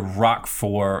to be your rock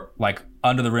for like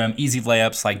under the rim, easy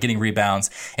layups, like getting rebounds,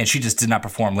 and she just did not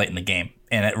perform late in the game.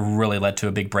 And it really led to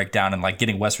a big breakdown and like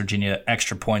getting West Virginia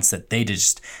extra points that they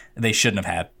shouldn't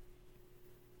have had.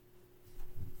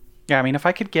 Yeah, I mean, if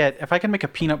I could make a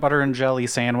peanut butter and jelly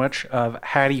sandwich of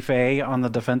Hattie Faye on the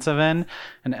defensive end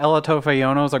and Ella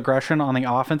Tofeyono's aggression on the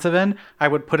offensive end, I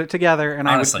would put it together and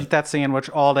honestly, I would eat that sandwich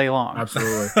all day long.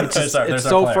 Absolutely. It's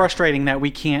so frustrating that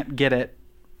we can't get it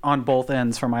on both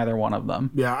ends from either one of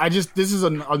them. Yeah, this is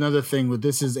another thing with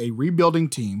this is a rebuilding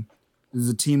team. This is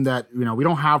a team that, we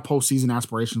don't have postseason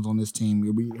aspirations on this team.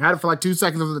 We had it for like 2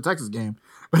 seconds of the Texas game,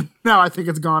 but now I think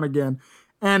it's gone again.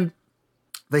 And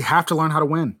they have to learn how to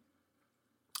win.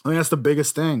 I think that's the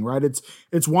biggest thing, right?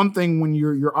 It's one thing when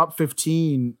you're up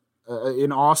 15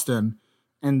 in Austin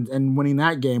and winning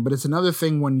that game, but it's another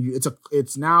thing when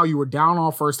it's now you were down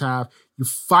all first half, you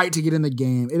fight to get in the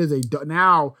game. It is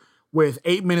now with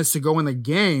 8 minutes to go in the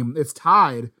game, it's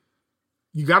tied.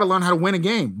 You got to learn how to win a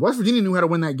game. West Virginia knew how to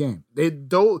win that game.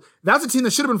 That's a team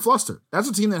that should have been flustered. That's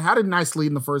a team that had a nice lead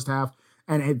in the first half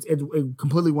and it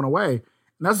completely went away. And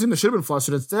that's a team that should have been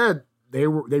flustered. Instead, they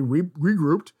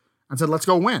regrouped and said, let's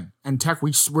go win. And Tech,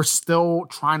 we're still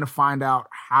trying to find out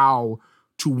how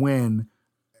to win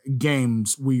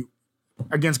games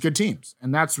against good teams.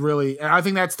 And I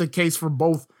think that's the case for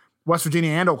both West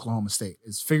Virginia and Oklahoma State,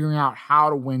 is figuring out how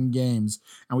to win games.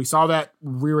 And we saw that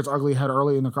rear its ugly head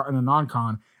early in the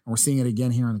non-con, and we're seeing it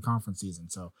again here in the conference season.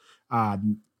 So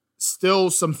still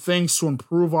some things to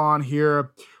improve on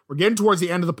here. We're getting towards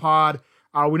the end of the pod.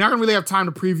 We're not going to really have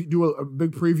time to do a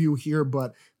big preview here,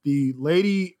 but the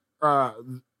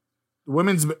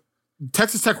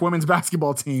Texas Tech women's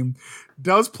basketball team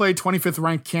does play 25th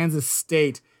ranked Kansas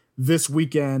State this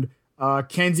weekend.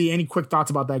 Kenzie, any quick thoughts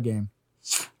about that game?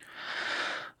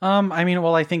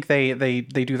 I think they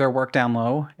do their work down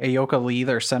low. Ayoka Lee,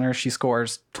 their center, she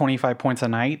scores 25 points a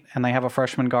night, and they have a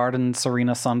freshman guard in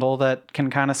Serena Sundel that can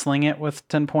kind of sling it with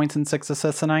 10 points and 6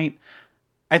 assists a night.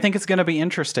 I think it's going to be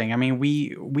interesting. I mean,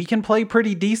 we can play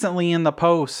pretty decently in the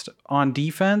post on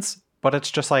defense, but it's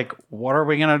just like, what are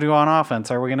we going to do on offense?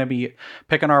 Are we going to be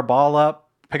picking our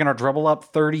dribble up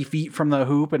 30 feet from the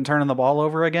hoop and turning the ball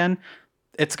over again?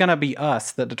 It's going to be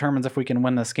us that determines if we can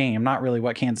win this game, not really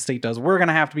what Kansas State does. We're going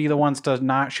to have to be the ones to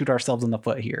not shoot ourselves in the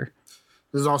foot here.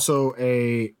 There's also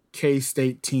a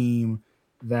K-State team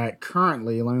that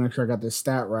currently, let me make sure I got this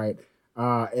stat right,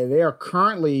 they are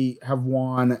currently have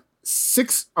won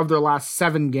 6 of their last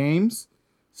 7 games.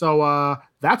 So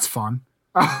that's fun.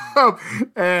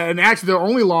 And actually, their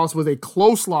only loss was a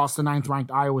close loss to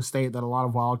 9th-ranked Iowa State that a lot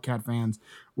of Wildcat fans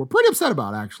were pretty upset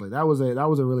about, actually. That was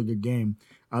a really good game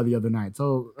the other night.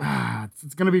 So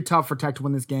it's going to be tough for Tech to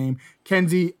win this game.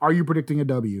 Kenzie, are you predicting a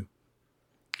W?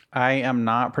 I am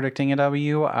not predicting a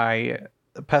W.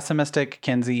 Pessimistic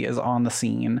Kenzie is on the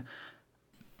scene.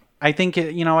 I think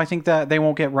that they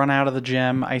won't get run out of the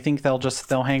gym. I think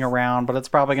they'll hang around, but it's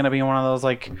probably going to be one of those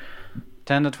like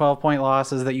 10 to 12 point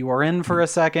losses that you were in for a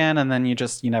second, and then you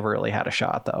never really had a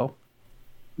shot, though.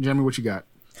 Jeremy, what you got?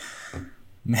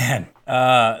 Man,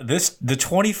 the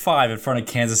 25 in front of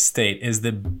Kansas State is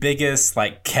the biggest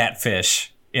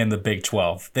catfish in the Big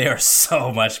 12. They are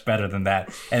so much better than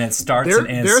that, and it starts and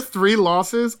ends. Their 3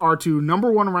 losses are to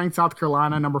number 1 ranked South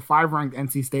Carolina, number 5 ranked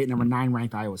NC State, number 9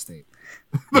 ranked Iowa State.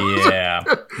 Yeah.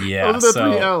 Those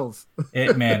are the 3 L's.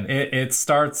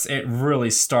 It really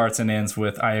starts and ends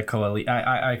with Ayoka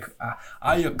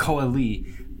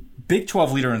Lee. Big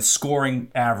 12 leader in scoring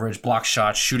average, block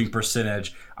shots, shooting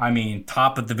percentage. I mean,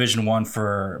 top of Division I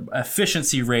for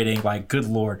efficiency rating. Like, good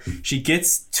Lord. She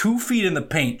gets 2 feet in the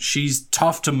paint. She's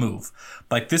tough to move.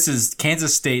 Like, this is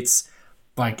Kansas State's,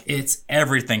 it's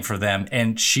everything for them.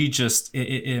 And she just,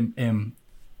 no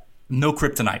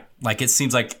kryptonite. Like, it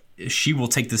seems like she will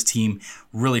take this team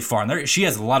really far. And she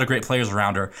has a lot of great players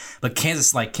around her. But Kansas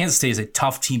State is a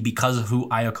tough team because of who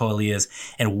Ayoka Lee is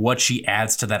and what she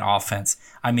adds to that offense.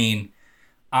 I mean,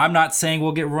 I'm not saying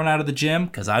we'll get run out of the gym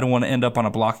because I don't want to end up on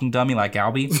a blocking dummy like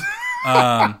Albie.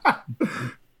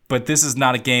 But this is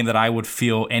not a game that I would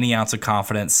feel any ounce of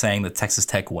confidence saying that Texas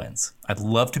Tech wins. I'd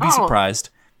love to be surprised.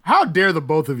 How dare the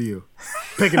both of you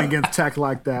picking against Tech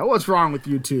like that? What's wrong with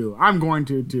you two? I'm going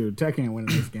to too. Tech ain't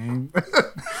winning this game.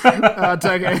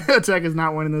 Tech is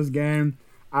not winning this game.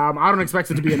 I don't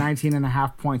expect it to be a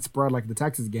 19.5 point spread like the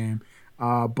Texas game.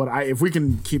 But if we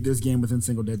can keep this game within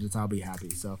single digits, I'll be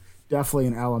happy. So definitely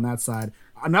an L on that side.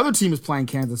 Another team is playing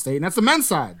Kansas State, and that's the men's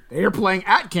side. They are playing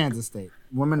at Kansas State.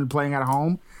 Women are playing at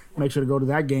home. Make sure to go to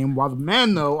that game. While the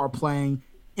men, though, are playing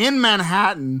in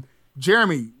Manhattan.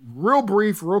 Jeremy, real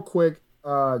brief, real quick,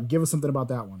 give us something about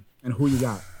that one and who you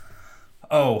got.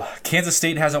 Oh, Kansas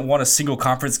State hasn't won a single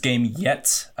conference game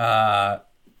yet.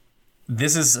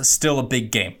 This is still a big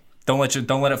game. Don't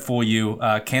let it fool you.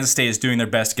 Kansas State is doing their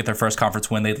best to get their first conference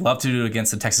win. They'd love to do it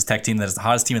against the Texas Tech team that is the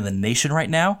hottest team in the nation right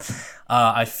now.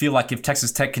 I feel like if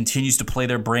Texas Tech continues to play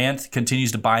their brand,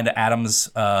 continues to buy into Adams'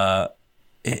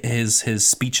 his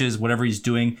speeches, whatever he's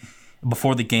doing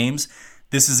before the games,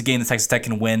 this is a game that Texas Tech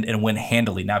can win and win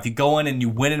handily. Now, if you go in and you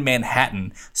win in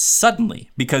Manhattan, suddenly,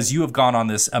 because you have gone on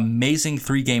this amazing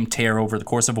 3-game tear over the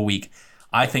course of a week,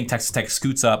 I think Texas Tech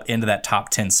scoots up into that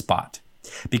top 10 spot.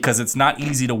 Because it's not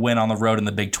easy to win on the road in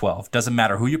the Big 12. Doesn't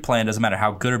matter who you're playing, doesn't matter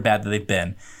how good or bad that they've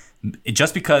been.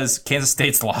 Just because Kansas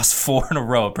State's lost 4 in a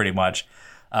row, pretty much,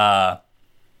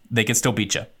 they can still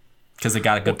beat you because they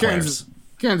got good players.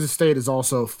 Kansas State is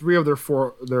also 3 of their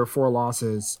four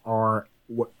losses are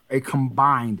a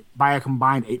combined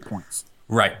 8 points.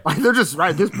 Right. Like they're just right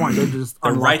at this point.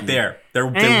 They're right there. They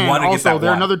want to get that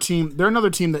they're one. another team. They're another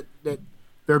team that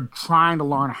they're trying to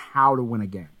learn how to win a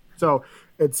game. So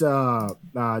it's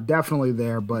definitely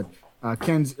there. But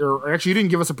Ken's, or actually, you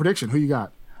didn't give us a prediction. Who you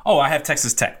got? Oh, I have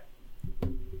Texas Tech.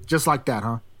 Just like that,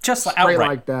 huh? Just straight outright.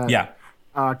 Like that.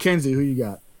 Yeah. Kenzie, who you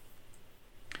got?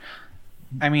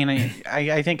 I mean,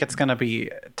 I think it's going to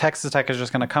be Texas Tech is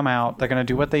just going to come out. They're going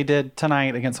to do what they did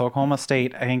tonight against Oklahoma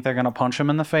State. I think they're going to punch them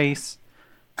in the face.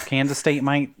 Kansas State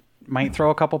might throw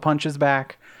a couple punches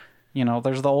back. You know,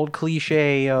 there's the old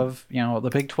cliche of, you know, the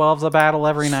Big 12's a battle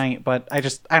every night, but I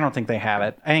don't think they have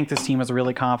it. I think this team is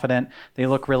really confident. They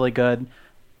look really good.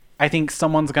 I think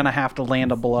someone's going to have to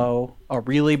land a blow, a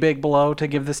really big blow to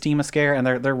give this team a scare, and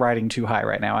they're riding too high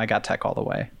right now. I got Tech all the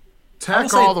way.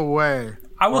 Tech all the way.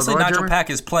 I will say Nigel Pack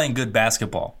is playing good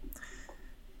basketball.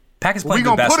 Pack is playing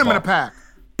good basketball. We're going to put him in a pack.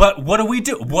 But what do we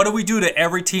do? What do we do to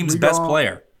every team's best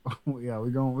player? Yeah,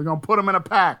 we're gonna put them in a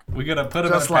pack. We're gonna put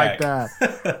them just in a pack.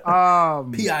 Like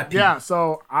that. PIP. Yeah.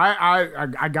 So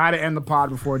I gotta end the pod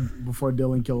before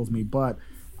Dylan kills me. But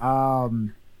I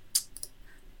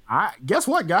guess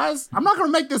what, guys? I'm not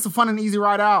gonna make this a fun and easy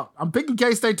ride out. I'm picking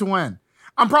K-State to win.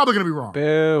 I'm probably gonna be wrong.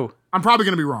 Boo. I'm probably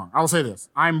gonna be wrong. I'll say this.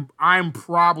 I'm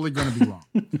probably gonna be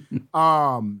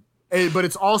wrong. But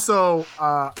it's also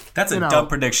that's a dumb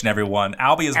prediction, everyone.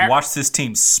 Albie has watched this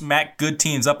team smack good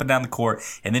teams up and down the court,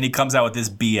 and then he comes out with this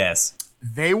BS.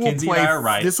 They will Kinsey play. and I are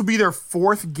right. This will be their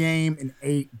 4th game in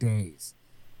 8 days.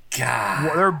 God.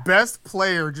 Well, their best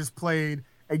player just played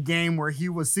a game where he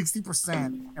was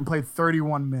 60% and played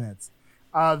 31 minutes.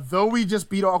 Though we just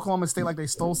beat Oklahoma State like they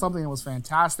stole something, it was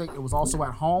fantastic. It was also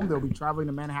at home. They'll be traveling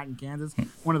to Manhattan, Kansas,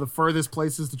 one of the furthest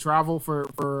places to travel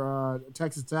for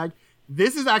Texas Tech.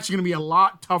 This is actually going to be a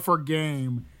lot tougher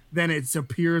game than it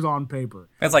appears on paper.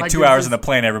 That's like 2 hours in the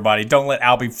plane, everybody. Don't let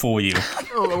Albie fool you.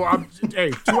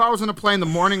 Hey, 2 hours in the plane the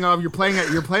morning of. You're playing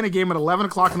a game at 11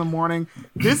 o'clock in the morning.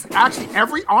 This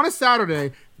actually, on a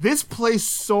Saturday, this plays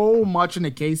so much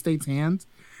into K-State's hands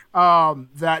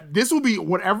that this will be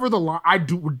whatever the line. I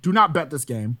do not bet this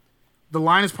game. The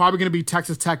line is probably going to be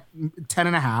Texas Tech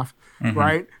 10.5.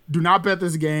 Right? Do not bet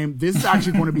this game. This is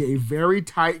actually going to be a very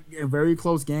tight and very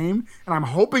close game, and I'm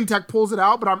hoping Tech pulls it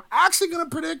out. But I'm actually going to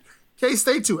predict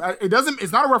K-State too.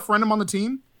 It's not a referendum on the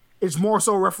team. It's more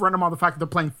so a referendum on the fact that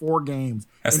they're playing 4 games.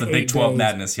 That's the Big 12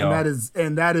 madness, y'all.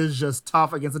 And that is just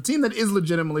tough against a team that is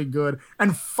legitimately good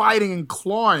and fighting and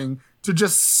clawing to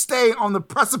just stay on the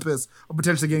precipice of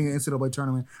potentially getting an NCAA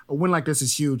tournament. A win like this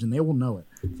is huge, and they will know it.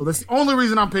 So that's the only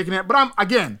reason I'm picking it. But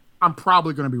I'm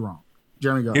probably going to be wrong.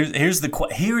 Jeremy, go. Here is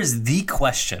the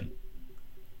question.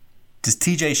 Does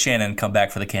TJ Shannon come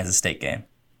back for the Kansas State game?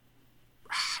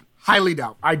 Highly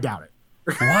doubt. I doubt it.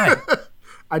 Why?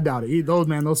 I doubt it.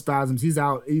 Those spasms. He's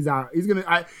out. He's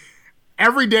gonna.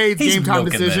 Every day it's game time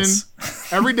decision.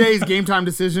 Every day is game time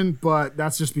decision, but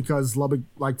that's just because Lubbock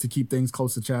likes to keep things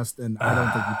close to chest, and I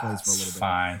don't think he plays for a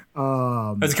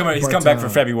little bit. Fine. He's come back for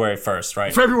February 1st,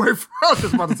 right? February 1st. I was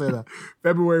just about to say that.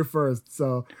 February 1st.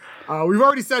 So we've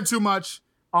already said too much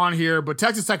on here, but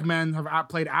Texas Tech men have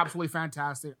played absolutely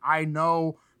fantastic. I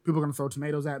know people are going to throw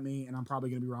tomatoes at me, and I'm probably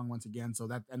going to be wrong once again. So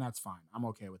that's fine. I'm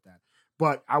okay with that.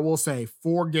 But I will say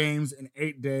 4 games in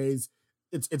 8 days.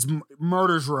 It's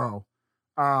murder's row.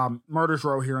 Murder's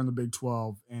row here in the Big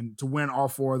 12, and to win all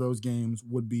 4 of those games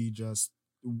would be just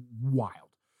wild,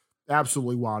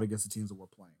 absolutely wild against the teams that we're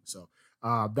playing. So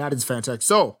that is fantastic.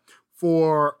 So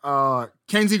for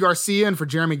Kenzie Garcia and for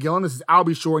Jeremy Gillen, this is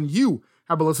Albie Shore, and you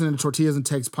have been listening to Tortillas and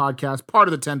Takes podcast, part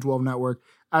of the 1012 Network.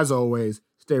 As always,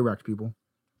 stay wrecked, people.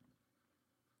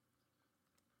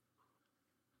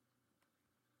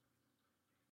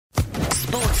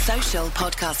 Sports Social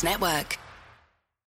Podcast Network.